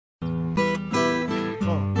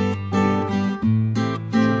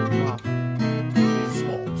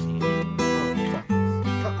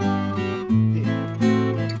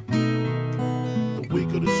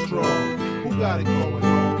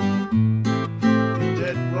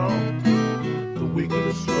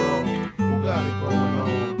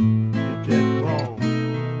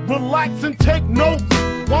relax and take notes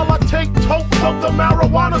while I take totes of the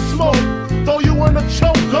marijuana smoke. Throw you in a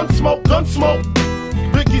choke, gun smoke, gun smoke.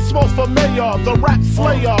 Biggie smokes for mayor, the rap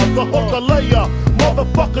slayer, the hooker layer.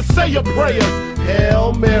 Motherfucker, say your prayers.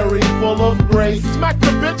 Hail Mary, full of grace. Smack the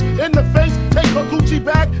bitch in the face, take her Gucci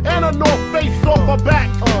bag and a North Face off her back.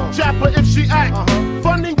 Jap her if she act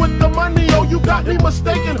funny with the money. Oh, you got me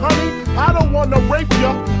mistaken, honey. I don't wanna rape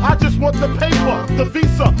ya, I just want the paper, the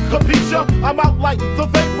visa, capisha? I'm out like the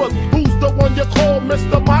vapors. Who's the one you call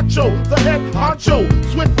Mr. Macho? The head honcho,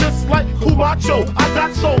 swift this like Kumacho. I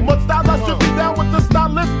got so much style, I should be down with the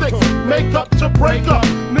stylistics. Make up to break up,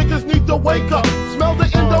 niggas need to wake up. Smell the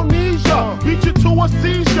Indonesia, beat you to a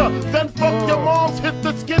seizure. Then fuck your moms, hit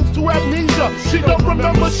the skins to amnesia. She don't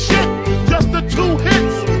remember shit, just the 2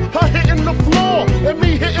 hits. Her hitting the floor, and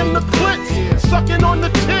me hitting the clits. Sucking on the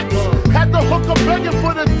tits, had the hooker begging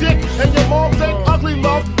for the dick. And your moms ain't ugly,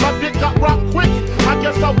 love, my dick got rocked quick. I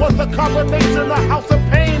guess I was a combination of House of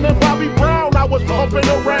Pain and Bobby Brown. I was bumping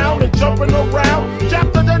around and jumping around.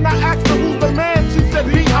 After then I asked her who's the man, she said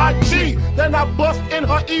B.I.G. Then I bust in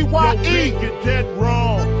her E.Y.E. You're dead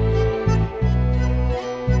wrong.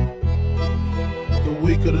 The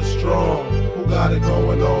weak or the strong, who got it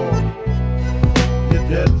going on? You're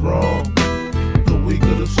dead wrong. The weak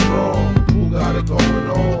or the strong, who got it going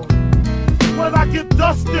on? When I get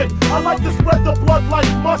dusted, I like to spread the blood like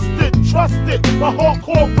mustard. Trust it, my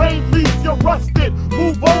hardcore rain leaves you rusted.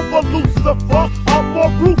 Move over, Lucifer, I'm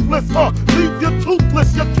more ruthless, leave you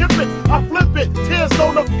toothless, you kip it, I flip it, tears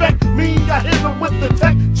don't affect me. I hit him with the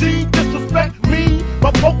tech, G, disrespect me.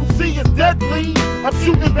 My potency is deadly, I'm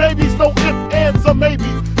shooting babies, no ifs, ands, or maybes.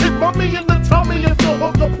 Hit mummy in the tummy if the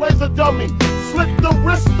hooker plays a dummy. Slit the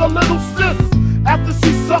wrist, a little sis. After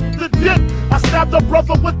she sucked the dick, I stabbed her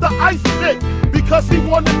brother with the ice pick because he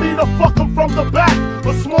wanted me to fuck him from the back.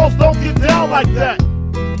 But Smalls don't get down like that.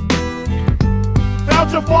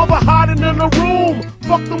 Found your father hiding in the room,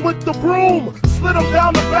 fucked him with the broom, slid him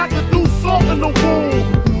down the back and threw salt in the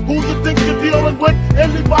wound. Who you think you're dealing with?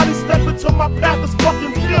 Anybody step into my path is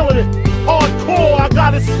fucking feeling it. Hardcore, I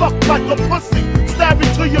got it sucked like a pussy. Stab me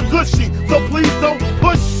to your gushy, so please don't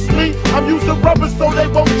push me. I'm using rubber so they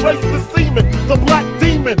won't trace the semen. The black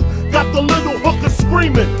demon got the little hooker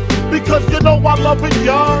screaming. Because you know I love it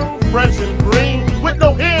young, fresh and green, with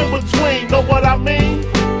no hair in between, know what I mean?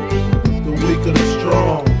 The weak or the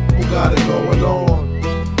strong, who got it going on?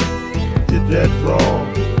 You're dead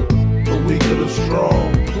wrong. The weak or the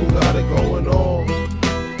strong,